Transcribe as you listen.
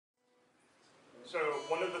So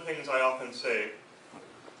one of the things I often say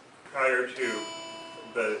prior to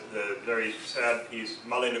the very sad piece,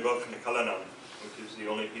 Malin Nagok Nikalanan, which is the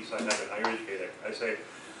only piece I have in Irish Gaelic, I say,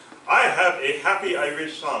 I have a happy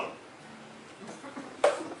Irish song.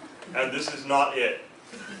 And this is not it.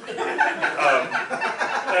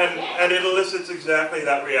 And it elicits exactly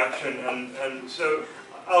that reaction. And so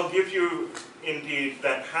I'll give you, indeed,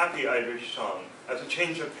 that happy Irish song as a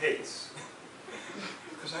change of pace.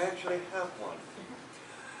 Because I actually have one.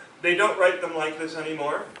 They don't write them like this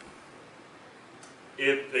anymore.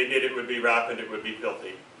 If they did, it would be rap and it would be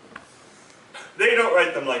filthy. They don't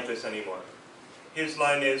write them like this anymore. His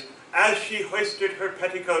line is, as she hoisted her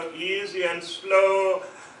petticoat easy and slow,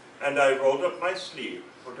 and I rolled up my sleeve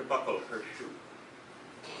for to buckle her shoe.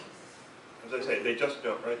 As I say, they just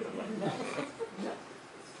don't write them like that.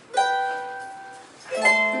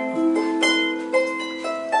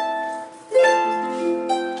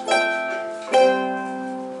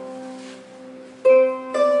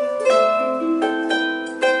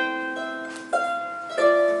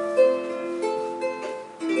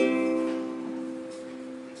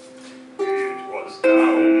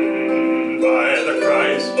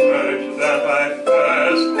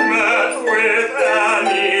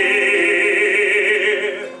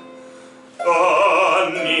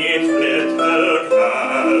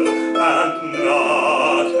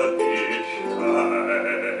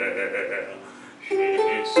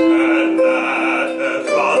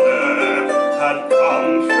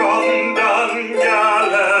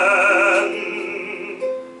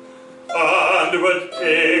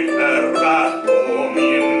 Home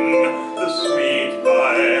in the sweet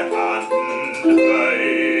by hand.